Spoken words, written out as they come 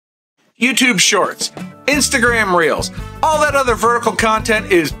YouTube Shorts, Instagram Reels, all that other vertical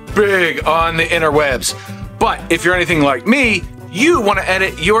content is big on the interwebs. But if you're anything like me, you want to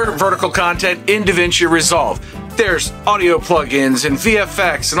edit your vertical content in Davinci Resolve. There's audio plugins and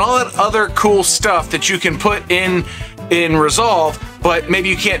VFX and all that other cool stuff that you can put in Resolve, but maybe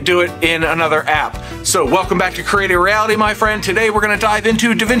you can't do it in another app. So welcome back to Creative Reality, my friend. Today we're going to dive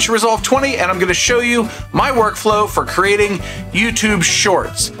into Davinci Resolve 20 and I'm going to show you my workflow for creating YouTube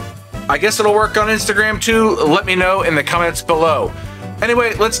Shorts. I guess it'll work on Instagram too. Let me know in the comments below.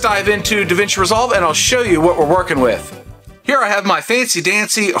 Anyway, let's dive into Davinci Resolve and I'll show you what we're working with. Here I have my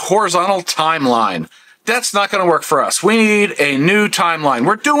fancy-dancy horizontal timeline. That's not going to work for us. We need a new timeline.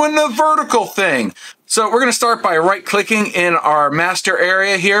 We're doing the vertical thing. So we're going to start by right-clicking in our master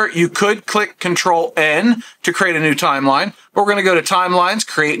area here. You could click Control-N to create a new timeline. But we're going to go to Timelines,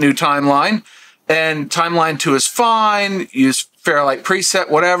 Create New Timeline. And Timeline 2 is fine. Use Fairlight Preset,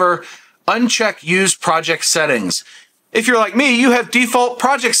 whatever. Uncheck Use Project Settings. If you're like me, you have default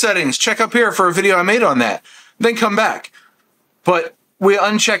project settings. Check up here for a video I made on that. Then come back. But we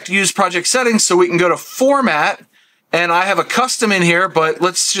unchecked Use Project Settings so we can go to Format. And I have a custom in here, but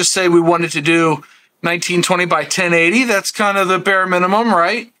let's just say we wanted to do 1920 by 1080. That's kind of the bare minimum,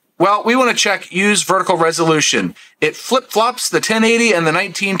 right? Well, we want to check Use Vertical Resolution. It flip-flops the 1080 and the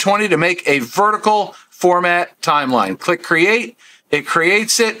 1920 to make a vertical format timeline. Click Create. It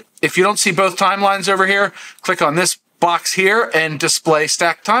creates it. If you don't see both timelines over here, click on this box here and display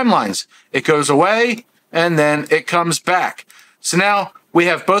stacked timelines. It goes away and then it comes back. So now we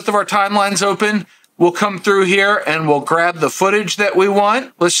have both of our timelines open. We'll come through here and we'll grab the footage that we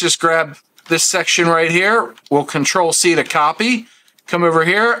want. Let's just grab this section right here. We'll Control-C to copy. Come over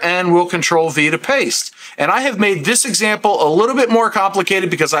here and we'll Control-V to paste. And I have made this example a little bit more complicated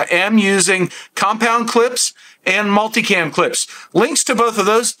because I am using compound clips and multicam clips. Links to both of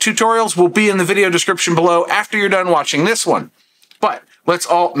those tutorials will be in the video description below after you're done watching this one. But let's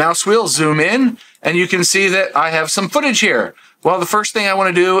all mouse wheel zoom in and you can see that I have some footage here. Well, the first thing I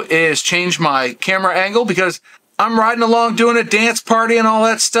want to do is change my camera angle because I'm riding along doing a dance party and all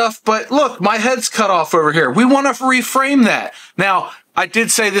that stuff, but look, my head's cut off over here. We want to reframe that. Now, I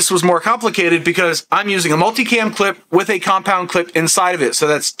did say this was more complicated because I'm using a multicam clip with a compound clip inside of it. So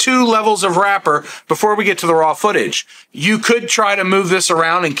that's 2 levels of wrapper before we get to the raw footage. You could try to move this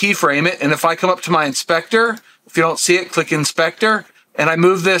around and keyframe it. And if I come up to my inspector, if you don't see it, click Inspector, and I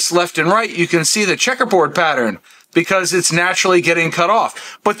move this left and right, you can see the checkerboard pattern because it's naturally getting cut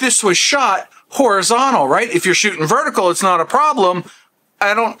off. But this was shot horizontal, right? If you're shooting vertical, it's not a problem.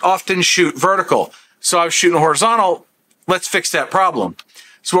 I don't often shoot vertical. So I was shooting horizontal. Let's fix that problem.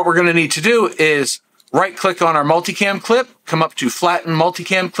 So what we're going to need to do is right-click on our multicam clip, come up to Flatten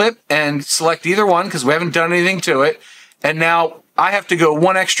Multicam Clip, and select either one because we haven't done anything to it. And now I have to go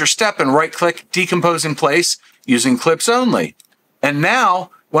one extra step and right-click Decompose in Place using Clips Only. And now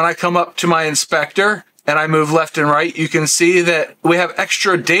when I come up to my inspector and I move left and right, you can see that we have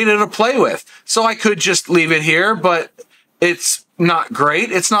extra data to play with. So I could just leave it here, but it's not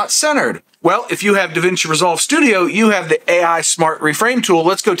great. It's not centered. Well, if you have Davinci Resolve Studio, you have the AI Smart Reframe tool.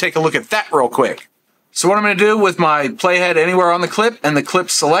 Let's go take a look at that real quick. So what I'm going to do with my playhead anywhere on the clip and the clip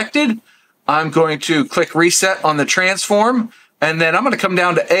selected, I'm going to click Reset on the transform, and then I'm going to come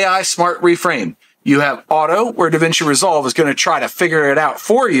down to AI Smart Reframe. You have Auto, where Davinci Resolve is going to try to figure it out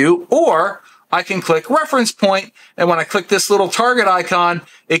for you, or I can click Reference Point, and when I click this little target icon,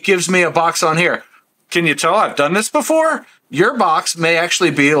 it gives me a box on here. Can you tell I've done this before? Your box may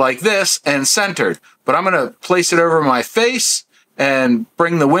actually be like this and centered, but I'm going to place it over my face and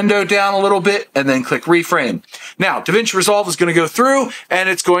bring the window down a little bit and then click Reframe. Now, Davinci Resolve is going to go through and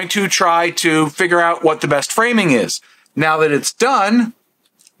it's going to try to figure out what the best framing is. Now that it's done,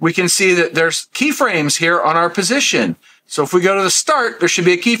 we can see that there's keyframes here on our position. So if we go to the start, there should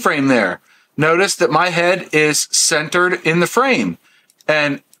be a keyframe there. Notice that my head is centered in the frame.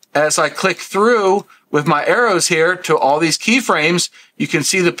 And as I click through with my arrows here to all these keyframes, you can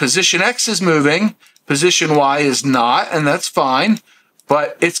see the position X is moving, position Y is not, and that's fine,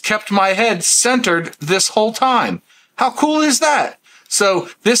 but it's kept my head centered this whole time. How cool is that? So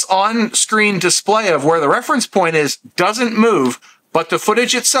this on-screen display of where the reference point is doesn't move, but the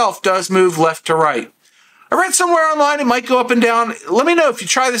footage itself does move left to right. I read somewhere online it might go up and down. Let me know if you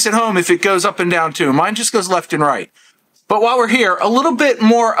try this at home if it goes up and down too. Mine just goes left and right. But while we're here, a little bit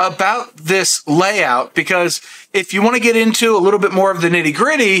more about this layout, because if you want to get into a little bit more of the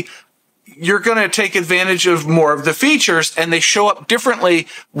nitty-gritty, you're going to take advantage of more of the features, and they show up differently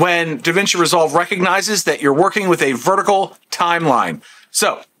when Davinci Resolve recognizes that you're working with a vertical timeline.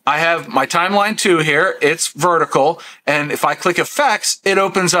 So I have my timeline 2 here. It's vertical. And if I click effects, it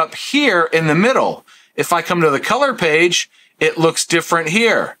opens up here in the middle. If I come to the color page, it looks different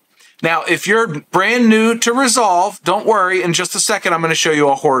here. Now, if you're brand new to Resolve, don't worry. In just a second, I'm going to show you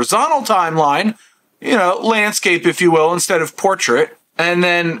a horizontal timeline, you know, landscape, if you will, instead of portrait. And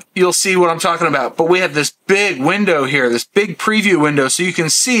then you'll see what I'm talking about. But we have this big window here, this big preview window, so you can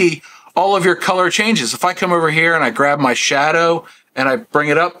see all of your color changes. If I come over here and I grab my shadow and I bring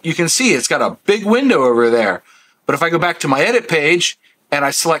it up, you can see it's got a big window over there. But if I go back to my edit page and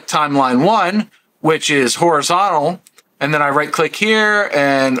I select timeline 1, which is horizontal, and then I right click here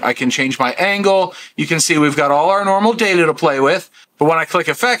and I can change my angle, you can see we've got all our normal data to play with. But when I click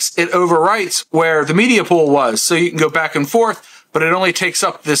effects, it overwrites where the media pool was. So you can go back and forth, but it only takes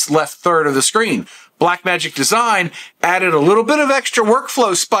up this left third of the screen. Blackmagic Design added a little bit of extra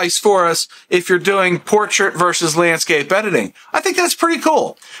workflow spice for us if you're doing portrait versus landscape editing. I think that's pretty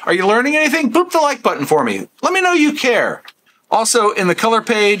cool. Are you learning anything? Boop the like button for me. Let me know you care. Also, in the color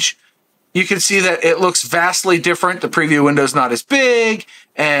page, you can see that it looks vastly different. The preview window's not as big,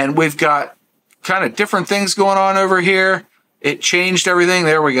 and we've got kind of different things going on over here. It changed everything.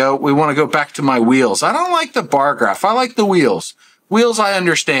 There we go. We want to go back to my wheels. I don't like the bar graph. I like the wheels. Wheels I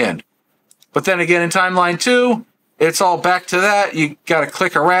understand. But then again, in timeline 2, it's all back to that. You got to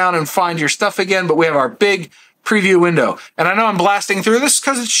click around and find your stuff again, but we have our big preview window. And I know I'm blasting through this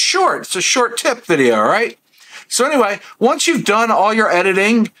because it's short. It's a short tip video, right? So anyway, once you've done all your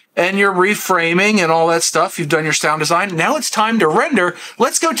editing and your reframing and all that stuff, you've done your sound design, now it's time to render.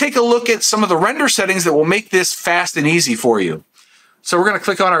 Let's go take a look at some of the render settings that will make this fast and easy for you. So we're going to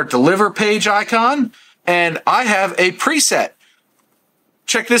click on our deliver page icon, and I have a preset.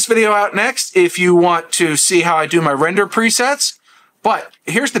 Check this video out next if you want to see how I do my render presets. But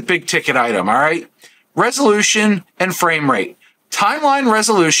here's the big ticket item, all right? Resolution and frame rate. Timeline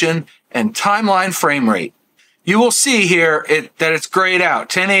resolution and timeline frame rate. You will see here that it's grayed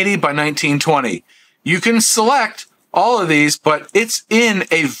out, 1080 by 1920. You can select all of these, but it's in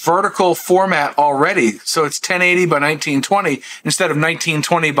a vertical format already. So it's 1080 by 1920 instead of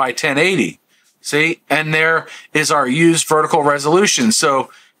 1920 by 1080. See, and there is our used vertical resolution.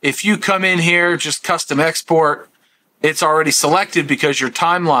 So if you come in here, just custom export, it's already selected because your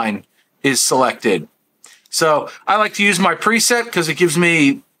timeline is selected. So I like to use my preset because it gives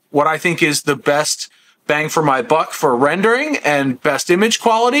me what I think is the best bang for my buck for rendering and best image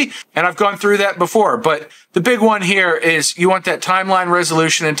quality. And I've gone through that before, but the big one here is you want that timeline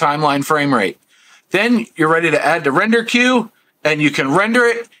resolution and timeline frame rate. Then you're ready to add to render queue, and you can render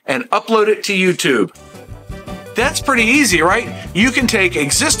it and upload it to YouTube. That's pretty easy, right? You can take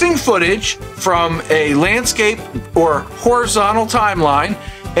existing footage from a landscape or horizontal timeline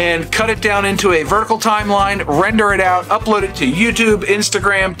and cut it down into a vertical timeline, render it out, upload it to YouTube,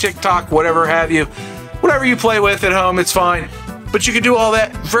 Instagram, TikTok, whatever have you. Whatever you play with at home, it's fine. But you can do all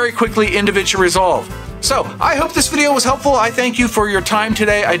that very quickly in Davinci Resolve. So, I hope this video was helpful. I thank you for your time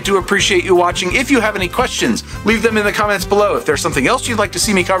today. I do appreciate you watching. If you have any questions, leave them in the comments below. If there's something else you'd like to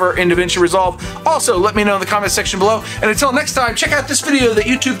see me cover in Davinci Resolve, also let me know in the comment section below. And until next time, check out this video that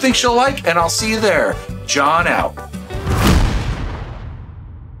YouTube thinks you'll like, and I'll see you there. John out.